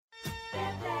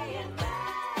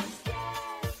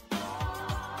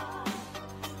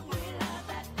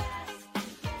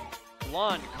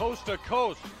Lund, coast to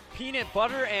coast, peanut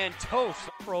butter and toast.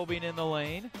 Probing in the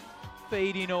lane,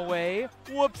 fading away.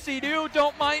 Whoopsie-doo,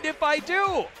 don't mind if I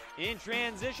do. In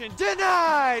transition,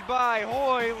 denied by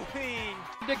Hoyleen.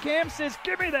 DeCam says,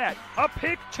 give me that. A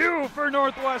pick 2 for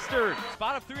Northwestern.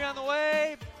 Spot of 3 on the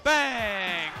way.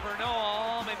 Bang for Noah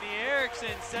Alm, and the Erickson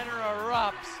Center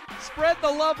erupts. Spread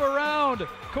the love around.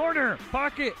 Corner,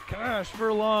 pocket, cash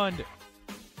for Lund.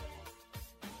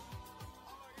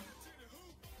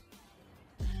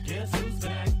 Guess who's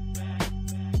back?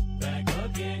 Back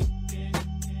again.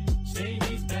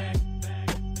 Shady's back.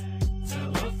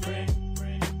 Tell a friend.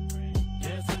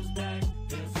 Guess who's back?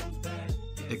 Guess who's back?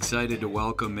 Excited to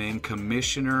welcome in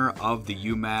Commissioner of the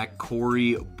UMAC,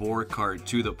 Corey Borchardt,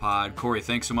 to the pod. Corey,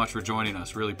 thanks so much for joining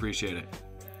us. Really appreciate it.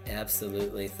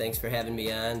 Absolutely. Thanks for having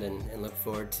me on, and look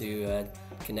forward to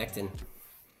connecting.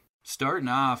 Starting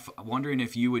off, wondering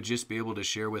if you would just be able to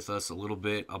share with us a little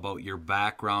bit about your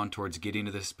background towards getting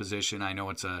to this position. I know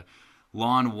it's a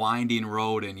long, winding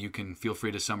road, and you can feel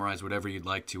free to summarize whatever you'd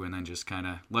like to, and then just kind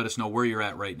of let us know where you're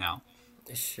at right now.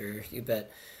 Sure, you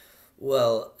bet.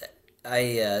 Well,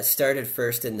 I started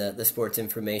first in the sports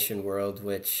information world,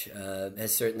 which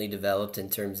has certainly developed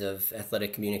in terms of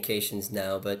athletic communications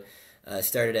now, but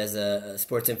started as a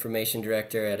sports information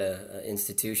director at an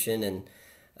institution, and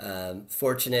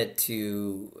fortunate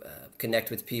to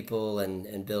connect with people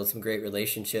and build some great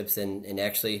relationships, and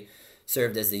actually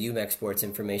served as the UMAC sports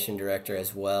information director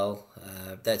as well.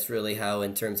 That's really how,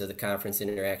 in terms of the conference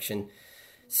interaction,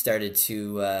 started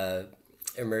to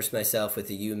immerse myself with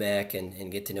the UMAC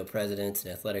and get to know presidents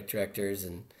and athletic directors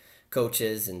and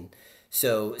coaches. And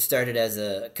so started as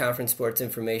a conference sports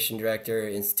information director,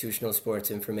 institutional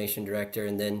sports information director,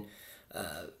 and then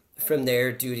from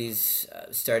there, duties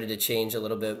started to change a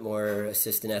little bit more,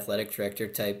 assistant athletic director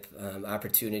type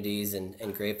opportunities,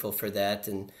 and grateful for that.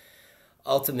 And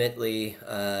ultimately,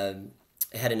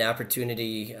 had an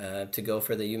opportunity to go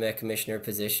for the UMAC commissioner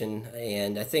position.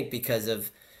 And I think because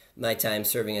of my time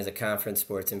serving as a conference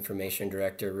sports information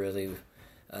director really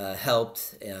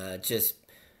helped just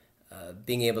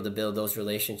being able to build those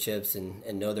relationships and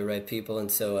know the right people.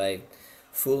 And so I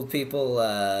fooled people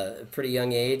at a pretty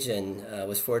young age, and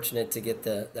was fortunate to get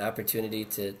the opportunity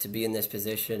to be in this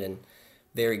position, and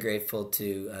very grateful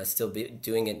to still be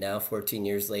doing it now 14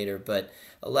 years later. But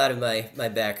a lot of my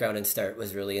background and start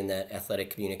was really in that athletic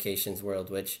communications world,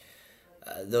 which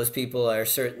those people are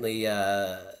certainly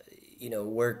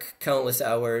work countless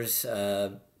hours,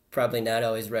 probably not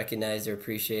always recognized or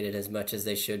appreciated as much as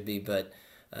they should be, but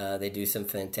they do some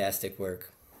fantastic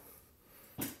work.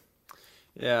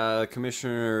 Yeah,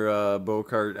 Commissioner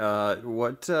Borchardt,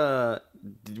 what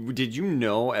did you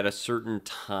know at a certain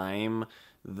time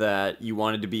that you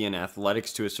wanted to be in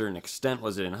athletics to a certain extent?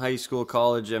 Was it in high school,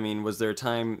 college? I mean, was there a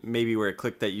time maybe where it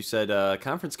clicked that you said,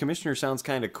 conference commissioner sounds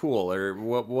kind of cool? Or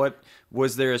what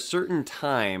was there a certain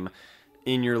time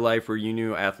in your life where you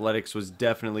knew athletics was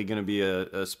definitely going to be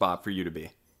a spot for you to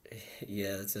be?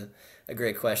 Yeah, that's a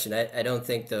great question. I don't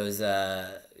think those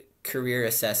career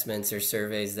assessments or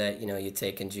surveys that you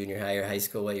take in junior high or high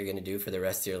school, what you're going to do for the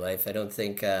rest of your life, I don't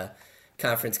think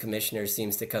conference commissioner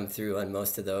seems to come through on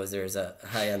most of those. There's a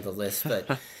high on the list,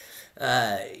 but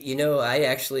I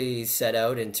actually set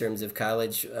out in terms of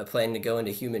college planning to go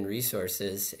into human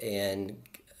resources, and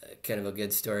kind of a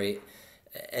good story,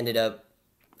 ended up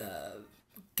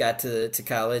got to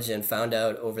college and found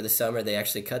out over the summer they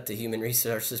actually cut the human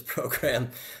resources program.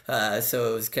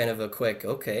 So it was kind of a quick,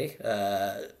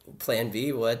 plan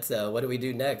B, what do we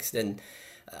do next? And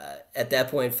at that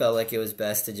point felt like it was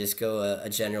best to just go a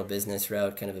general business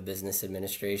route, kind of a business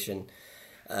administration,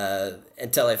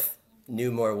 until I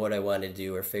knew more what I wanted to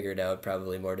do, or figured out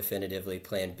probably more definitively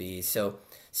plan B. So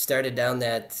started down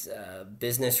that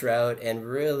business route, and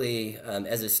really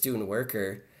as a student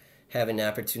worker, having an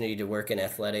opportunity to work in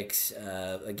athletics,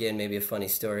 again, maybe a funny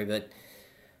story, but,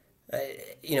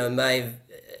 in my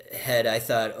head, I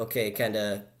thought, okay, kind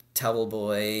of towel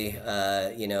boy,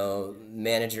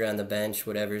 manager on the bench,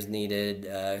 whatever's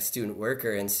needed, student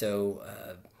worker. And so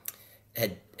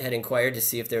had inquired to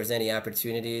see if there was any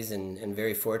opportunities, and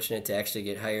very fortunate to actually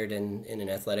get hired in an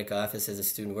athletic office as a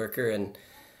student worker. And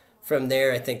from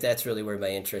there, I think that's really where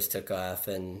my interest took off,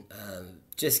 and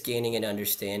just gaining an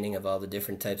understanding of all the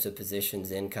different types of positions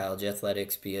in college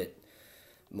athletics, be it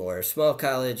more small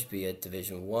college, be it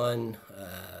Division I,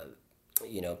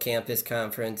 campus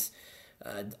conference,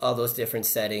 all those different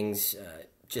settings.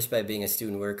 Just by being a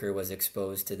student worker, was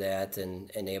exposed to that,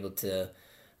 and able to,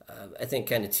 I think,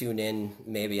 kind of tune in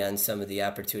maybe on some of the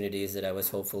opportunities that I was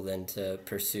hopeful then to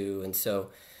pursue. And so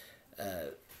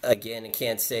again, I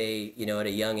can't say, at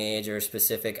a young age or a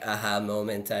specific aha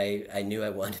moment, I knew I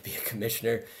wanted to be a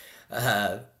commissioner.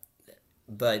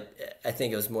 But I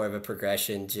think it was more of a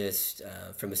progression just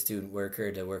from a student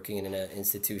worker to working in an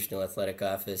institutional athletic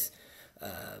office,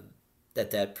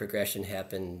 that progression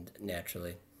happened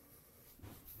naturally.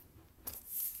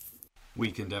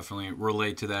 We can definitely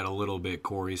relate to that a little bit,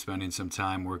 Corey, spending some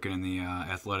time working in the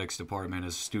athletics department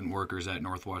as student workers at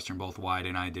Northwestern. Both Wyatt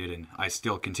and I did, and I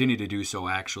still continue to do so,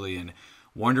 actually. And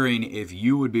wondering if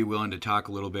you would be willing to talk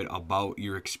a little bit about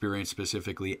your experience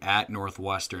specifically at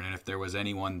Northwestern, and if there was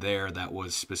anyone there that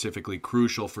was specifically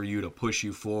crucial for you to push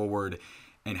you forward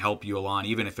and help you along,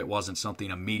 even if it wasn't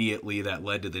something immediately that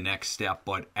led to the next step.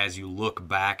 But as you look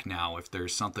back now, if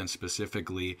there's something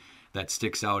specifically that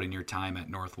sticks out in your time at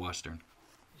Northwestern.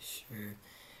 Sure.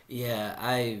 Yeah,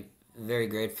 I'm very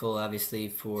grateful, obviously,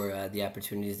 for the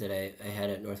opportunities that I had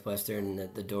at Northwestern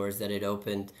and the doors that it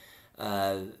opened.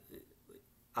 I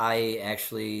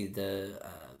actually, the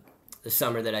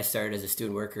summer that I started as a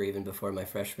student worker, even before my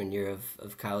freshman year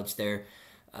of college there,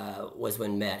 was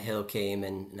when Matt Hill came,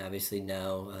 and obviously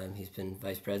now he's been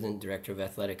vice president, director of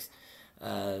athletics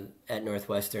at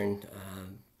Northwestern.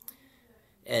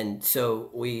 And so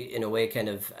we, in a way, kind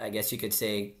of, I guess you could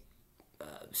say,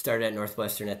 started at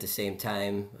Northwestern at the same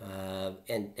time.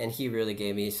 And he really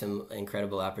gave me some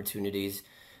incredible opportunities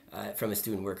from a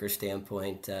student worker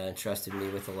standpoint, trusted me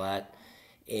with a lot.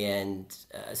 And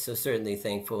so certainly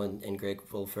thankful and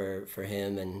grateful for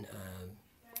him and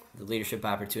the leadership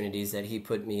opportunities that he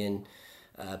put me in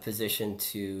position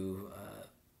to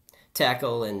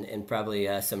tackle, and probably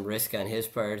some risk on his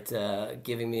part,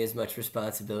 giving me as much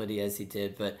responsibility as he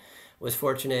did. But was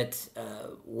fortunate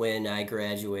when I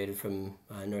graduated from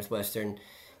Northwestern,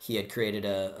 he had created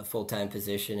a full-time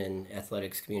position in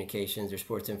athletics communications or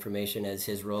sports information, as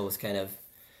his role was kind of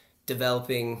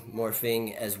developing,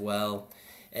 morphing as well.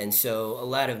 And so a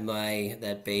lot of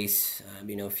that base,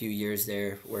 a few years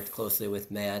there, worked closely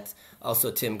with Matt. Also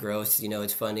Tim Gross,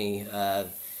 it's funny,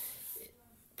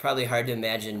 probably hard to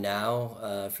imagine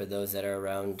now for those that are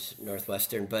around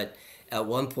Northwestern, but at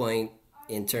one point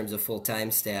in terms of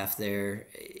full-time staff there,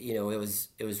 it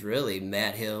was really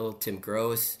Matt Hill, Tim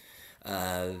Gross,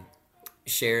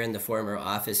 Sharon, the former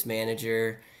office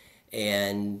manager,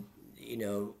 and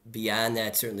beyond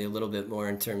that, certainly a little bit more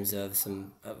in terms of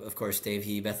some, of course, Dave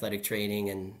Heeb, athletic training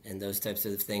and those types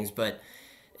of things, but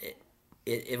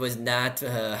it was not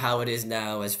how it is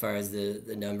now as far as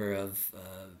the number of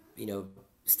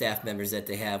staff members that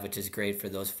they have, which is great for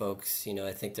those folks.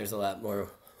 I think there's a lot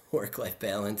more work-life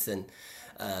balance and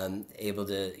able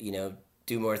to,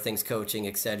 do more things, coaching,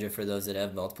 etc., for those that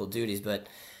have multiple duties. But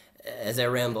as I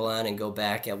ramble on and go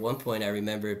back, at one point I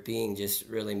remember it being just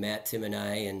really Matt, Tim, and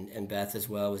I, and Beth as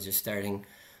well, was just starting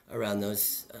around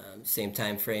those same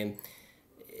time frame.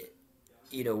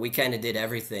 We kind of did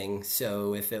everything.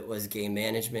 So if it was game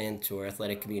management or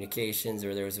athletic communications,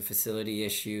 or there was a facility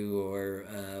issue or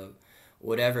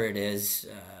whatever it is,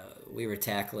 we were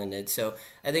tackling it. So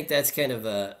I think that's kind of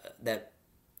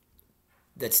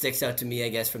that sticks out to me, I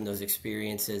guess, from those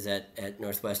experiences at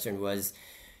Northwestern was,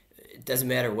 it doesn't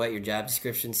matter what your job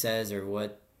description says or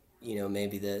what,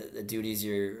 maybe the duties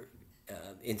you're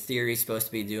in theory supposed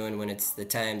to be doing. When it's the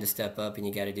time to step up and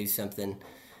you got to do something,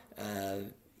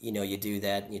 you do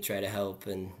that and you try to help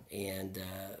and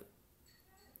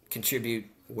contribute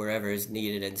wherever is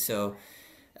needed. And so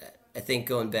I think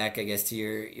going back, I guess, to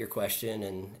your question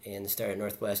and the start at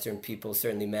Northwestern, people,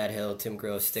 certainly Matt Hill, Tim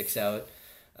Gross sticks out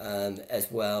as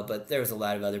well, but there was a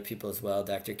lot of other people as well.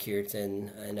 Dr.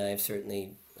 Kierton and I have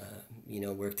certainly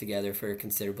worked together for a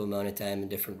considerable amount of time in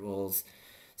different roles.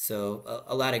 So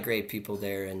a lot of great people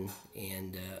there,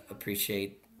 and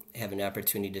appreciate having an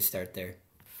opportunity to start there.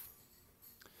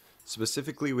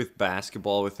 Specifically with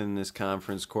basketball within this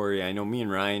conference, Corey, I know me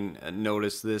and Ryan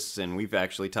noticed this, and we've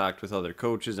actually talked with other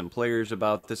coaches and players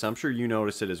about this. I'm sure you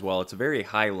notice it as well. It's a very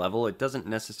high level. It doesn't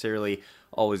necessarily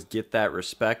always get that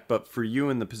respect, but for you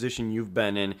in the position you've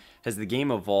been in, has the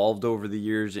game evolved over the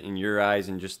years in your eyes,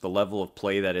 and just the level of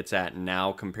play that it's at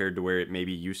now compared to where it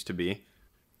maybe used to be?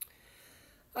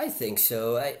 I think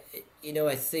so. I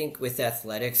think with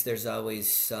athletics, there's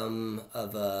always some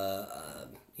of a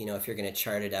if you're going to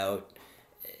chart it out,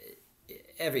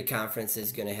 every conference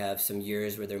is going to have some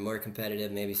years where they're more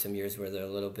competitive, maybe some years where they're a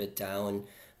little bit down,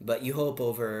 but you hope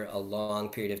over a long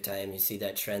period of time you see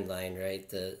that trend line, right,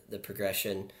 the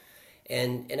progression.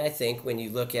 And I think when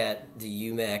you look at the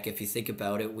UMAC, if you think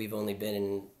about it, we've only been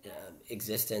in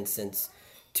existence since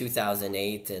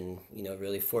 2008, and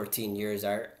really 14 years.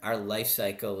 Our life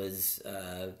cycle is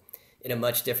in a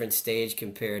much different stage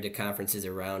compared to conferences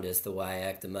around us, the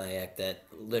WIAC, the MIAC, that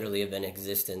literally have been in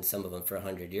existence, some of them for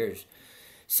 100 years.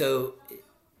 So,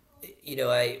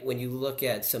 when you look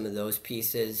at some of those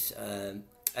pieces,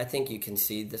 I think you can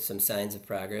see some signs of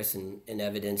progress and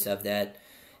evidence of that.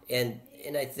 And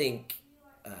I think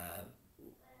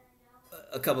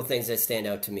a couple things that stand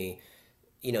out to me.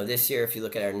 This year, if you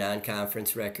look at our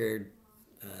non-conference record,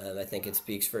 I think it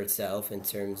speaks for itself in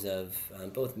terms of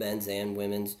both men's and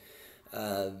women's.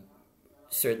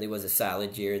 Certainly was a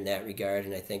solid year in that regard,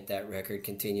 and I think that record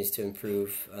continues to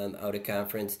improve out of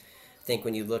conference. I think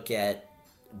when you look at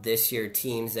this year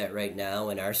teams that right now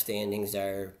in our standings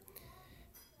are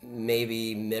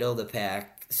maybe middle of the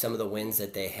pack, some of the wins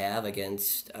that they have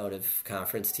against out of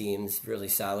conference teams, really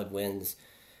solid wins.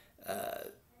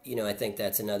 I think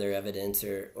that's another evidence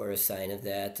or a sign of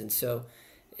that. And so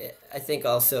I think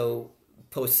also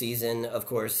postseason, of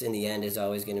course, in the end is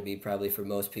always going to be probably for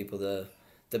most people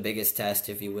the biggest test,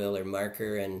 if you will, or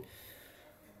marker. And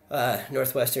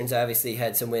Northwestern's obviously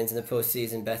had some wins in the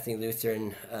postseason. Bethany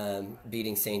Lutheran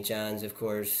beating St. John's, of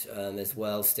course, as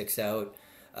well sticks out.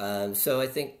 So I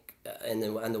think, and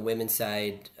then on the women's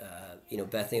side,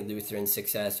 Bethany Lutheran's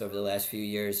success over the last few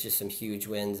years, just some huge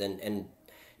wins, and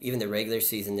even the regular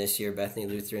season this year, Bethany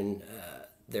Lutheran,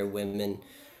 their women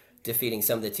defeating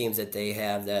some of the teams that they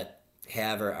have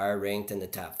or are ranked in the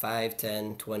top 5,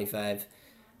 10, 25.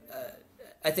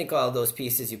 I think all those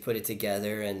pieces, you put it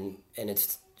together, and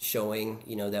it's showing,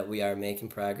 that we are making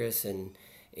progress, and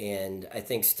I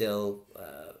think still,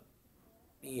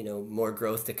 more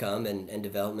growth to come and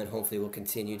development. Hopefully will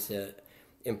continue to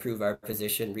improve our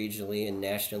position regionally and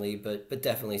nationally, but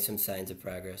definitely some signs of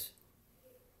progress.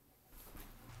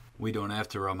 We don't have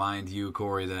to remind you,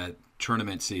 Corey, that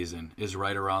tournament season is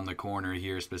right around the corner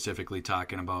here, specifically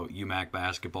talking about UMAC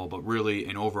basketball, but really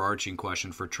an overarching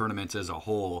question for tournaments as a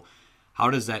whole. How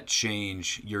does that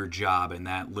change your job in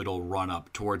that little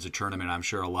run-up towards a tournament? I'm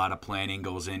sure a lot of planning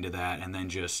goes into that, and then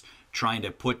just trying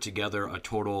to put together a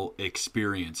total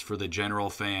experience for the general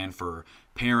fan, for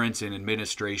parents and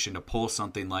administration to pull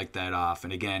something like that off.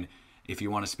 And again, if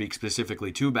you want to speak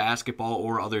specifically to basketball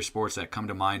or other sports that come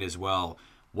to mind as well,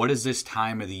 what is this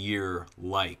time of the year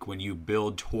like when you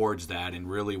build towards that and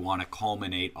really want to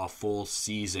culminate a full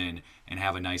season and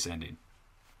have a nice ending?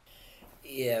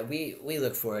 Yeah, we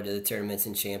look forward to the tournaments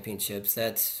and championships.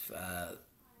 That's,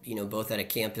 both at a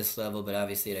campus level, but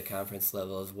obviously at a conference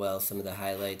level as well, some of the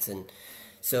highlights. And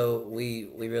so we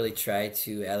really try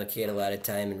to allocate a lot of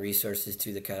time and resources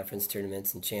to the conference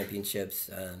tournaments and championships,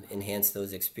 enhance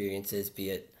those experiences, be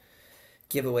it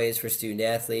giveaways for student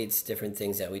athletes, different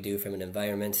things that we do from an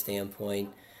environment standpoint,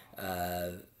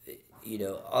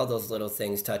 all those little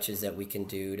things, touches that we can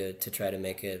do to try to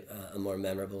make it a more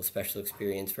memorable, special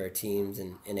experience for our teams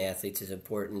and athletes is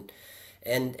important.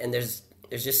 And there's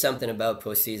just something about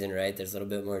postseason, right? There's a little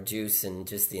bit more juice and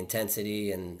just the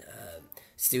intensity, and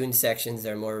student sections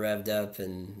are more revved up,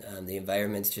 and the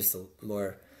environment's just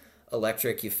more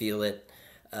electric. You feel it.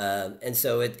 And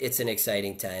so it's an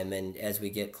exciting time, and as we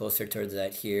get closer towards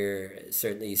that here,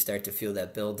 certainly you start to feel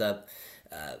that build up,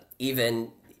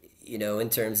 even, in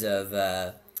terms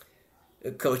of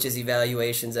coaches'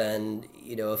 evaluations on,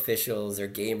 officials or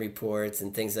game reports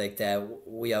and things like that.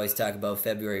 We always talk about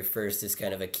February 1st as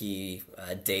kind of a key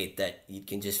date that you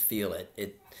can just feel it.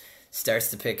 It starts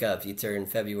to pick up. You turn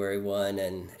February 1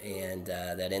 and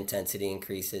that intensity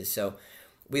increases. So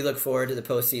we look forward to the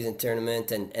postseason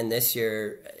tournament, and this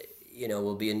year,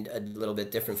 will be a little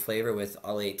bit different flavor with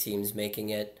all 8 teams making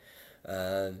it.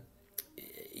 I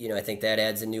think that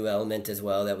adds a new element as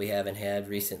well that we haven't had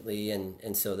recently,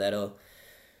 and so that'll,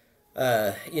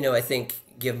 I think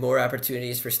give more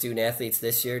opportunities for student athletes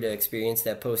this year to experience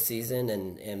that postseason,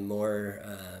 and more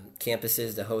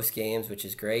campuses to host games, which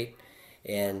is great.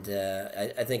 And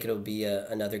I think it'll be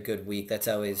another good week. That's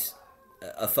always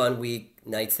a fun week,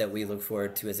 nights that we look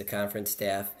forward to as a conference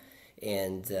staff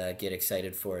and get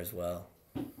excited for as well.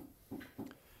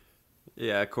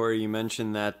 Yeah, Corey, you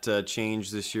mentioned that change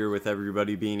this year with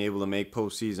everybody being able to make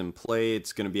postseason play.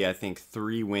 It's going to be, I think,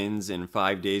 3 wins in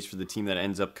 5 days for the team that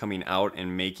ends up coming out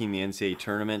and making the NCAA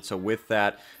tournament. So with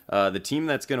that, the team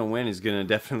that's going to win is going to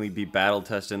definitely be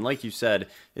battle-tested. And like you said,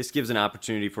 this gives an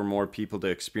opportunity for more people to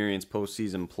experience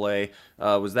postseason play.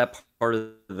 Was that part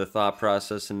of the thought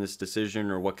process in this decision,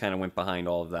 or what kind of went behind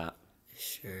all of that?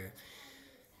 Sure.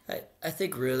 I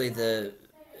think really the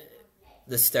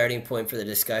starting point for the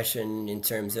discussion in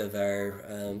terms of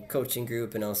our coaching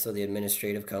group and also the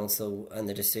administrative council on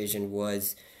the decision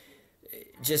was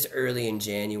just early in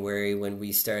January, when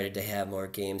we started to have more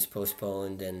games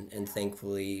postponed, and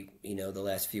thankfully, the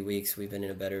last few weeks we've been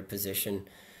in a better position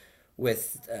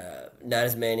with not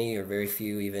as many or very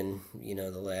few, even the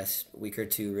last week or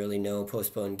two, really no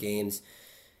postponed games.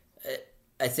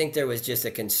 I think there was just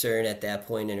a concern at that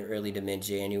point in early to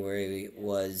mid-January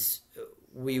was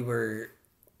we were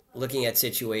looking at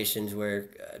situations where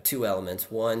two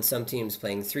elements. One, some teams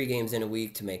playing 3 games in a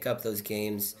week to make up those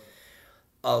games.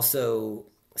 Also,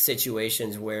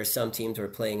 situations where some teams were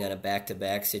playing on a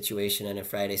back-to-back situation on a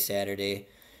Friday, Saturday,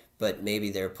 but maybe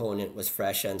their opponent was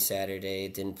fresh on Saturday,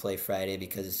 didn't play Friday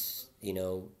because,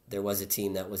 there was a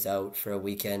team that was out for a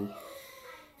weekend.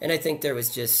 And I think there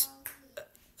was just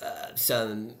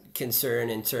some concern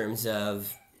in terms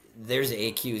of there's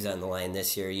AQs on the line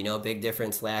this year. Big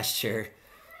difference last year.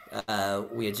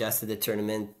 We adjusted the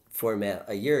tournament format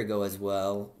a year ago as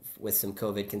well with some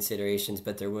COVID considerations,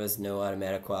 but there was no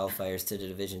automatic qualifiers to the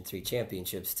Division III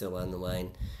championship still on the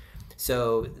line.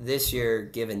 So this year,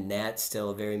 given that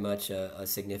still very much a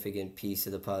significant piece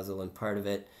of the puzzle and part of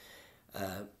it,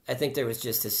 I think there was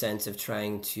just a sense of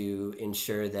trying to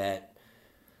ensure that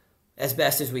as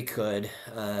best as we could,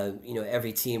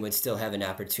 every team would still have an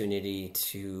opportunity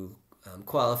to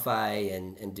qualify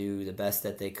and do the best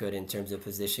that they could in terms of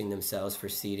positioning themselves for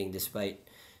seeding, despite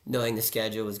knowing the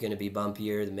schedule was going to be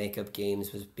bumpier. The makeup games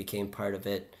became part of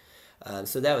it.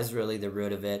 So that was really the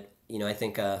root of it. I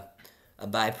think a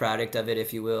byproduct of it,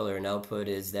 if you will, or an output,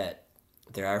 is that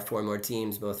there are 4 more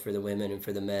teams, both for the women and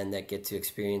for the men, that get to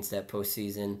experience that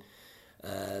postseason.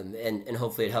 And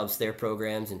hopefully it helps their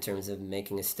programs in terms of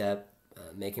making a step,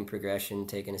 making progression,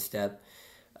 taking a step.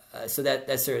 So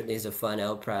that certainly is a fun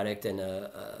out product and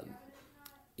a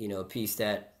piece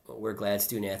that we're glad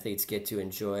student athletes get to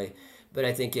enjoy. But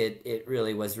I think it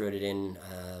really was rooted in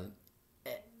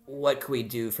what could we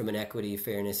do from an equity,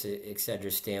 fairness, et cetera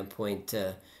standpoint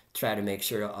to try to make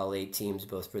sure all 8 teams,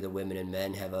 both for the women and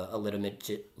men, have a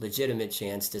legitimate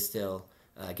chance to still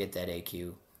get that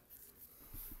AQ.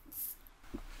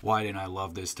 Why didn't I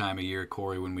love this time of year,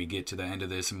 Corey, when we get to the end of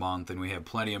this month and we have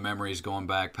plenty of memories going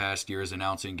back past years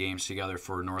announcing games together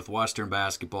for Northwestern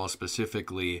basketball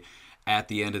specifically at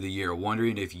the end of the year.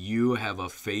 Wondering if you have a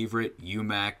favorite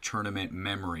UMAC tournament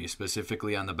memory,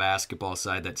 specifically on the basketball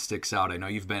side, that sticks out. I know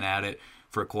you've been at it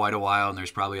for quite a while and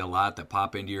there's probably a lot that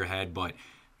pop into your head, but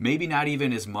maybe not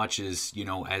even as much as,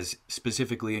 as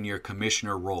specifically in your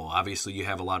commissioner role. Obviously you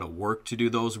have a lot of work to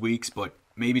do those weeks, but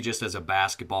maybe just as a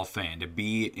basketball fan, to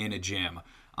be in a gym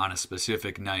on a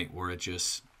specific night where it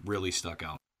just really stuck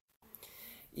out.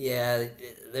 Yeah,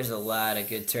 there's a lot of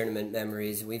good tournament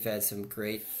memories. We've had some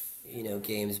great,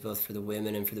 games both for the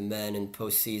women and for the men in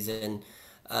postseason.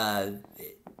 One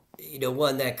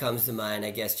that comes to mind,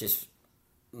 I guess, just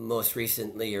more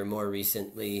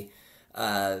recently,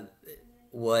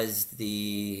 was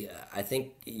I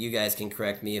think you guys can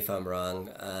correct me if I'm wrong,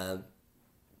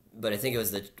 but I think it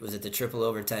was the triple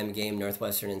overtime game,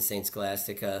 Northwestern and St.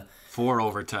 Scholastica. 4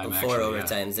 overtime, actually. 4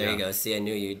 overtimes. There you go. See, I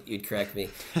knew you'd correct me.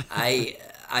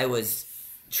 I was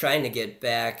trying to get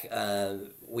back.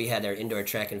 We had our indoor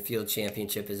track and field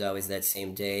championship is always that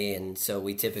same day, and so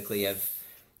we typically have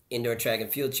indoor track and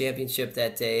field championship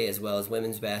that day, as well as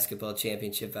women's basketball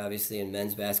championship, obviously, and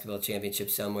men's basketball championship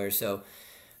somewhere. So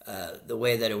the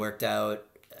way that it worked out,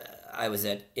 I was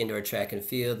at indoor track and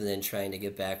field and then trying to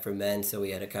get back for men, so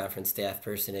we had a conference staff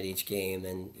person at each game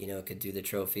and, could do the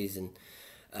trophies and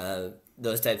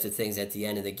those types of things at the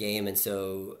end of the game. And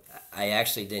so I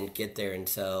actually didn't get there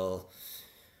until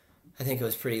I think it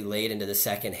was pretty late into the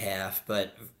second half.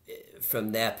 But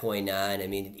from that point on,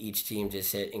 each team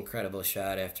just hit incredible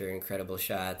shot after incredible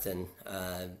shots. And,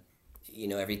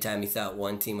 every time you thought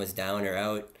one team was down or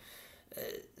out,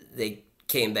 they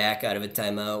came back out of a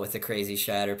timeout with a crazy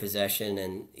shot or possession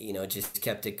and, just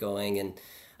kept it going. And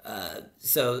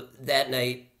so that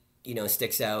night,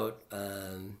 sticks out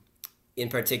in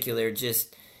particular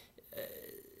just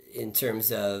in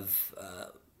terms of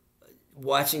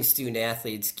watching student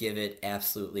athletes give it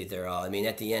absolutely their all.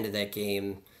 At the end of that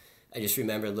game, I just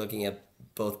remember looking at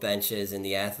both benches and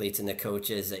the athletes and the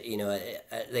coaches,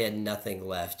 they had nothing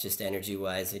left, just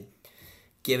energy-wise. They'd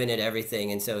given it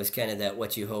everything, and so it's kind of that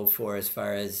what you hope for as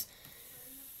far as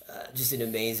just an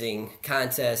amazing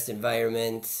contest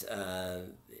environment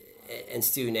and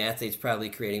student athletes probably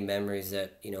creating memories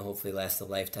that hopefully last a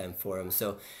lifetime for them.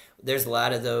 So there's a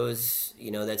lot of those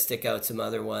that stick out. Some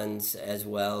other ones as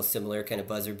well, similar kind of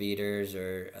buzzer beaters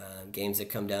or games that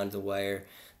come down to the wire.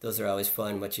 Those are always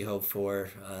fun, what you hope for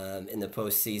in the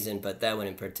postseason, but that one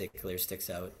in particular sticks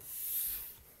out.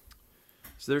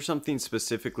 Is there something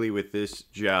specifically with this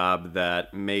job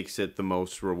that makes it the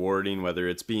most rewarding, whether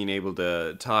it's being able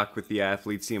to talk with the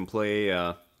athletes, see them play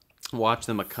watch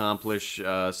them accomplish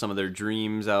some of their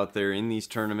dreams out there in these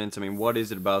tournaments? I mean, what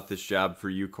is it about this job for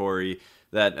you, Corey,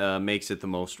 that makes it the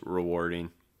most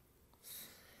rewarding?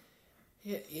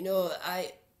 Yeah,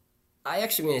 I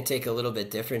actually am going to take a little bit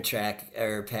different track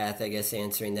or path, I guess,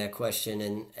 answering that question.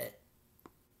 And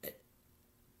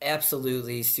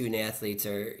absolutely, student athletes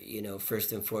are,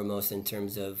 first and foremost in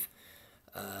terms of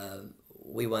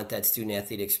we want that student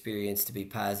athlete experience to be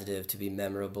positive, to be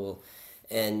memorable.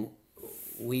 And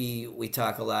we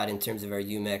talk a lot in terms of our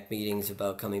UMAC meetings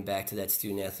about coming back to that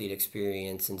student athlete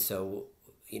experience. And so,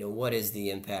 what is the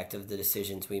impact of the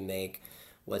decisions we make?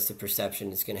 What's the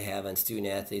perception it's going to have on student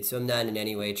athletes? So I'm not in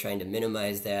any way trying to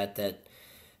minimize that,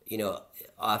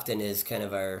 often is kind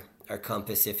of our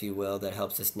compass, if you will, that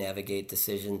helps us navigate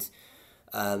decisions.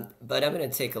 But I'm going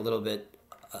to take a little bit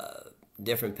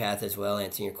different path as well,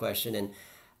 answering your question. And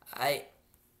I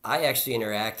actually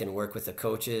interact and work with the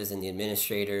coaches and the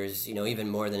administrators, even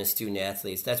more than the student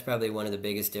athletes. That's probably one of the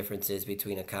biggest differences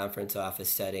between a conference office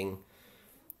setting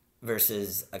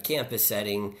versus a campus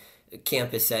setting.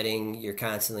 Campus setting, you're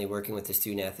constantly working with the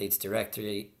student athletes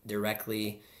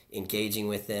directly engaging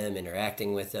with them,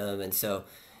 interacting with them. And so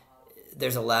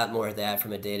there's a lot more of that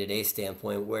from a day-to-day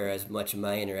standpoint, whereas much of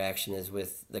my interaction is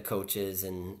with the coaches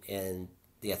and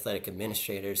the athletic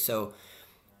administrators. So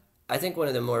I think one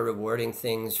of the more rewarding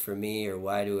things for me, or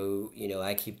why do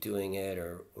I keep doing it,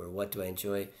 or what do I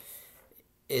enjoy,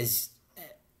 is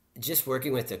just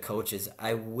working with the coaches.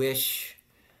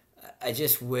 I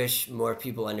just wish more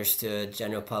people understood,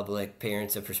 general public,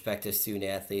 parents of prospective student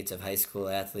athletes, of high school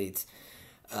athletes,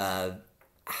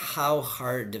 how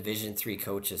hard Division III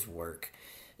coaches work.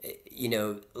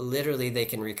 Literally they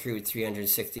can recruit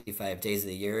 365 days of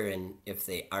the year, and if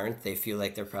they aren't, they feel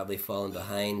like they're probably falling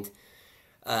behind.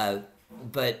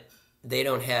 But they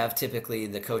don't have typically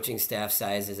the coaching staff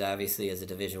sizes, obviously, as a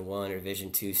Division I or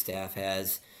Division II staff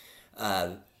has.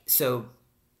 So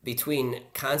between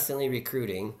constantly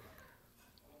recruiting,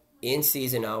 in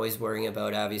season, always worrying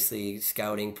about, obviously,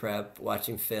 scouting prep,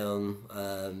 watching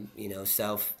film,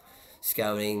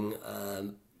 self-scouting,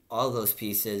 all those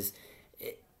pieces,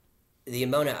 the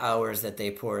amount of hours that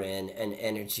they pour in and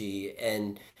energy.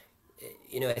 And,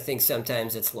 I think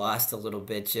sometimes it's lost a little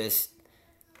bit just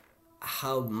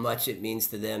how much it means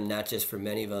to them, not just for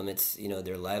many of them, it's,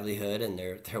 their livelihood and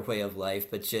their way of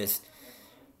life, but just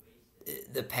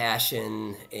the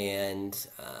passion and,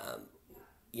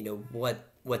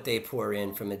 what they pour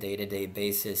in from a day-to-day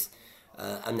basis,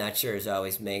 I'm not sure is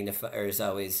always magnified or is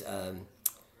always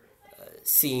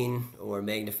seen or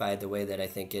magnified the way that I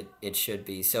think it should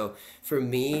be. So for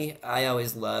me, I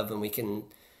always love when we can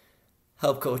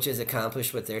help coaches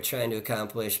accomplish what they're trying to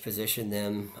accomplish, position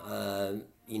them,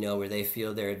 where they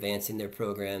feel they're advancing their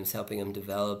programs, helping them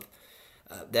develop.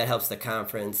 That helps the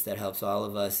conference, that helps all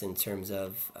of us in terms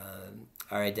of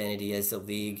our identity as a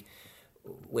league,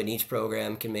 when each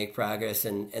program can make progress,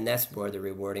 and that's more the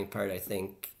rewarding part, I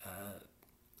think.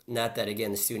 Not that, again,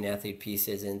 the student-athlete piece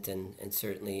isn't, and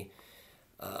certainly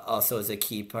also is a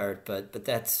key part, but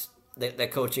that's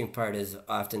that coaching part is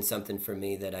often something for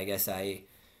me that I guess I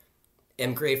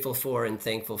am grateful for and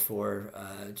thankful for,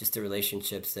 just the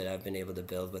relationships that I've been able to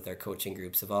build with our coaching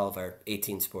groups of all of our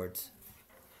 18 sports.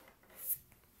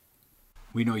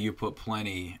 We know you put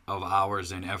plenty of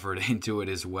hours and effort into it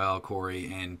as well,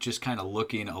 Corey, and just kind of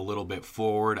looking a little bit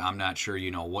forward, I'm not sure,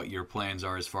 what your plans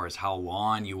are as far as how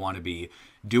long you want to be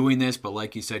doing this, but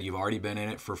like you said, you've already been in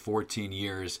it for 14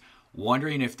 years.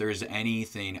 Wondering if there's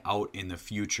anything out in the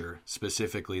future,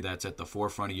 specifically that's at the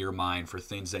forefront of your mind for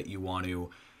things that you want to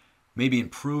maybe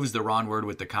improve's the wrong word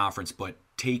with the conference, but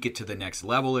take it to the next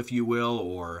level, if you will,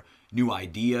 or new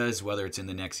ideas, whether it's in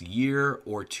the next year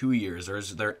or 2 years? Or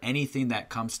is there anything that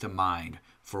comes to mind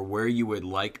for where you would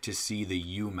like to see the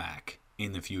UMAC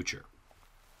in the future?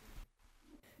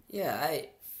 Yeah,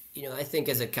 I think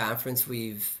as a conference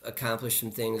we've accomplished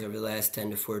some things over the last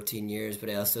 10 to 14 years, but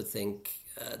I also think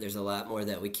there's a lot more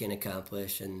that we can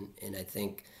accomplish, and I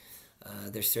think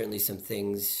there's certainly some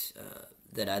things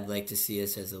that I'd like to see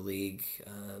us as a league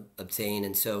obtain.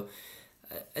 And so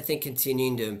I think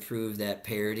continuing to improve that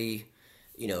parity,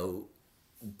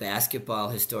 basketball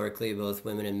historically, both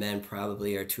women and men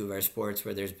probably are two of our sports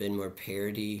where there's been more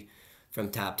parity from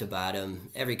top to bottom.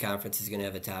 Every conference is going to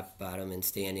have a top bottom in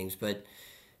standings, but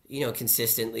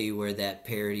consistently where that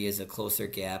parity is a closer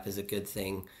gap is a good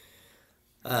thing.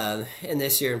 And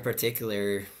this year in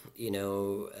particular,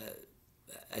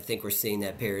 I think we're seeing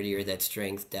that parity or that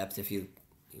strength, depth, if you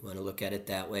want to look at it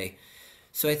that way.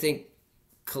 So I think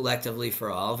collectively for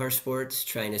all of our sports,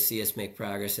 trying to see us make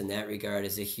progress in that regard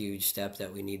is a huge step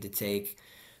that we need to take.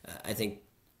 I think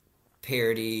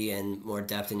parity and more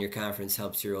depth in your conference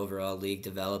helps your overall league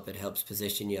develop. It helps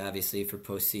position you, obviously, for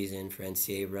postseason, for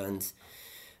NCAA runs.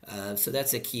 So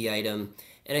that's a key item.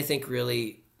 And I think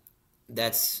really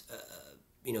that's,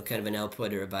 kind of an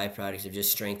output or a byproduct of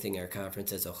just strengthening our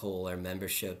conference as a whole, our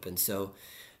membership. And so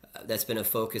that's been a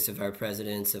focus of our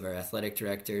presidents, of our athletic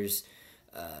directors,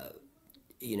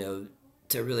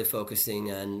 to really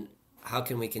focusing on how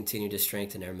can we continue to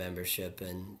strengthen our membership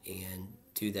and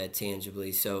do that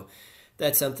tangibly. So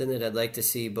that's something that I'd like to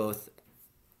see, both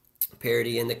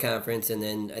parity in the conference, and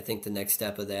then I think the next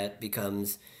step of that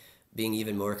becomes being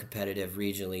even more competitive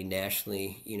regionally,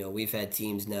 nationally. We've had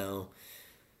teams now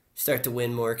start to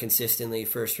win more consistently,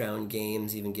 first round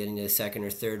games, even getting to the second or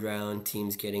third round,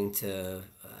 teams getting to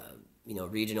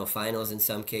regional finals in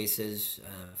some cases.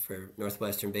 For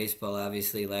Northwestern baseball,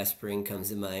 obviously, last spring comes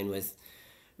to mind with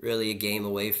really a game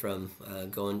away from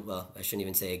going, well, I shouldn't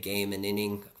even say a game, an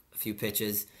inning, a few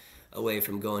pitches away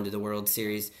from going to the World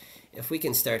Series. If we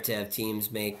can start to have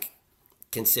teams make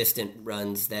consistent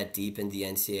runs that deep in the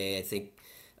NCAA, I think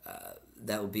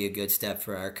that will be a good step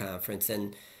for our conference.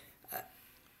 And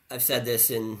I've said this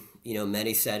in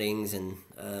many settings, and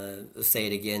I'll say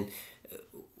it again.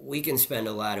 We can spend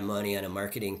a lot of money on a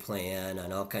marketing plan,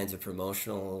 on all kinds of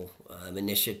promotional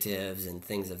initiatives and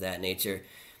things of that nature.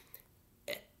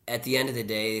 At the end of the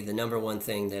day, the number one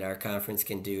thing that our conference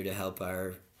can do to help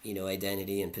our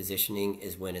identity and positioning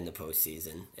is win in the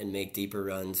postseason and make deeper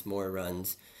runs, more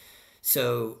runs.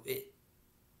 So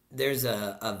there's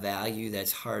a value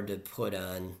that's hard to put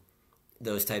on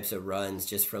those types of runs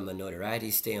just from a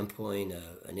notoriety standpoint,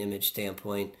 an image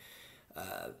standpoint.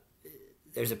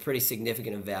 There's a pretty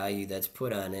significant value that's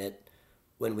put on it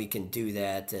when we can do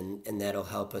that, and that'll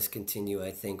help us continue,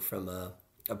 I think, from a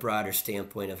broader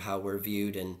standpoint of how we're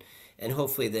viewed, and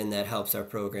hopefully then that helps our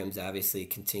programs obviously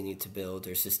continue to build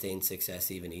or sustain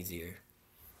success even easier.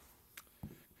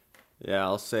 Yeah,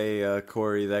 I'll say,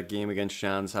 Corey, that game against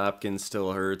Johns Hopkins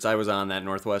still hurts. I was on that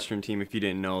Northwestern team, if you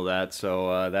didn't know that,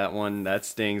 so that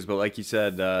stings. But like you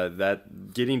said,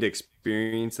 that getting to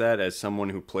experience that as someone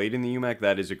who played in the UMAC,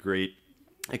 that is a great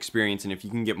experience. And if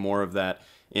you can get more of that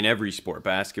in every sport,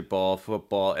 basketball,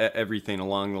 football, everything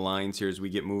along the lines here as we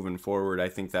get moving forward, I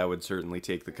think that would certainly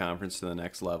take the conference to the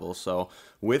next level. So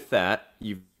with that,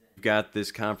 you've got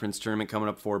this conference tournament coming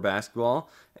up for basketball,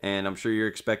 and I'm sure you're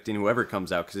expecting whoever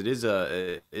comes out, because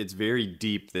it's very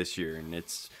deep this year, and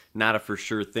it's not a for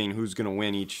sure thing who's going to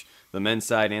win the men's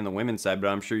side and the women's side, but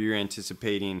I'm sure you're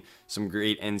anticipating some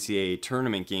great NCAA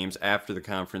tournament games after the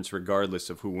conference, regardless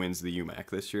of who wins the UMAC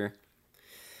this year.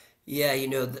 Yeah,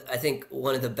 I think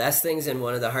one of the best things and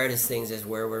one of the hardest things is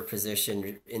where we're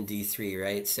positioned in D3,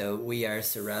 right? So we are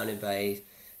surrounded by, I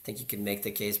think you can make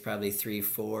the case, probably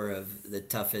 3-4 of the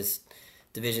toughest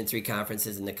Division III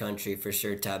conferences in the country, for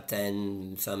sure, top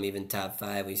 10, some even top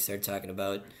 5. We start talking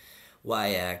about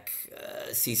WIAC,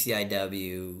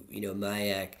 CCIW,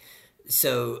 MIAC.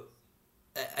 So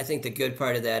I think the good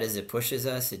part of that is it pushes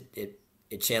us, it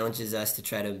challenges us to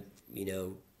try to,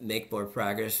 make more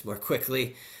progress more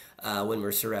quickly. When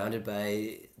we're surrounded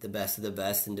by the best of the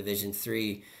best in Division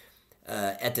III.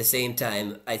 At the same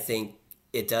time, I think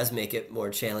it does make it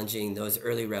more challenging, those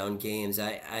early round games.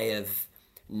 I have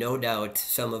no doubt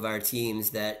some of our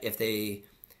teams that if they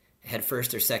had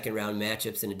first or second round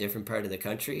matchups in a different part of the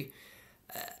country,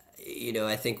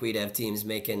 I think we'd have teams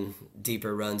making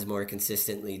deeper runs more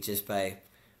consistently just by,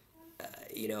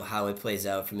 how it plays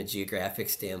out from a geographic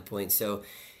standpoint. So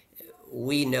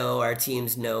we know, our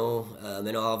teams know,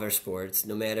 in all of our sports,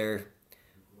 no matter,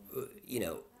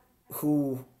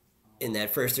 who in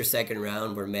that first or second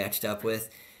round we're matched up with,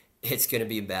 it's going to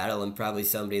be a battle, and probably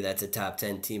somebody that's a top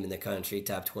 10 team in the country,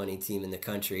 top 20 team in the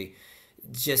country,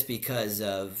 just because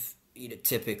of,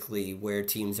 typically where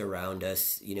teams around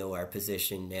us, our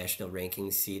position, national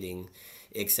rankings, seeding,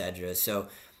 etc. So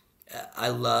I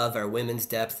love our women's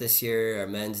depth this year, our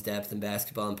men's depth in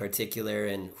basketball in particular,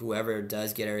 and whoever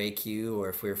does get our AQ, or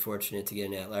if we're fortunate to get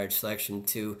an at-large selection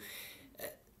too,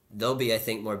 they'll be, I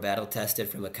think, more battle-tested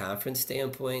from a conference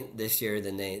standpoint this year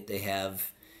than they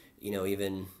have,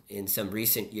 even in some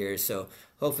recent years. So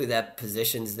hopefully that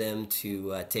positions them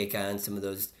to take on some of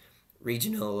those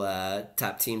regional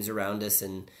top teams around us,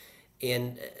 and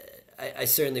I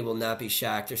certainly will not be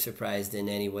shocked or surprised in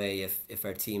any way if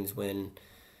our teams win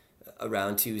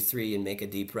around 2-3 and make a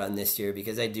deep run this year,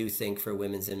 because I do think for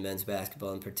women's and men's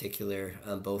basketball in particular,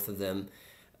 both of them,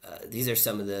 these are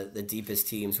some of the deepest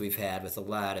teams we've had, with a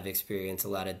lot of experience, a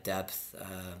lot of depth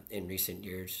in recent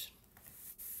years.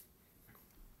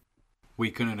 We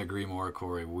couldn't agree more,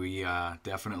 Corey. We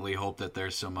definitely hope that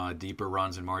there's some deeper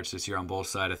runs in March this year on both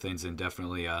sides of things, and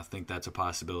definitely think that's a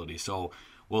possibility. So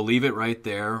we'll leave it right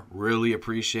there. Really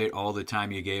appreciate all the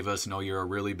time you gave us. Know you're a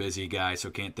really busy guy,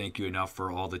 so can't thank you enough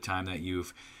for all the time that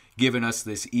you've given us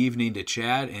this evening to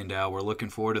chat. And we're looking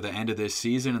forward to the end of this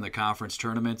season and the conference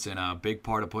tournaments, and a big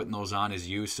part of putting those on is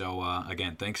you. So,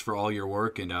 again, thanks for all your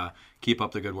work, and keep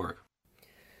up the good work.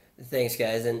 Thanks,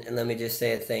 guys, and let me just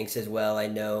say thanks as well. I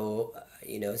know,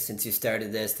 since you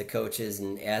started this, the coaches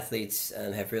and athletes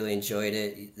have really enjoyed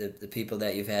it. The people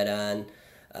that you've had on,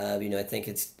 I think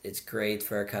it's great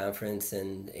for our conference,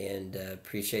 and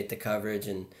appreciate the coverage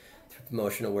and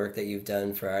promotional work that you've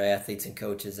done for our athletes and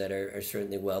coaches that are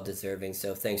certainly well deserving.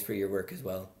 So thanks for your work as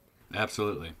well.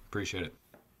 Absolutely, appreciate it.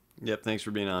 Yep, thanks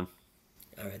for being on.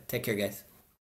 All right, take care, guys.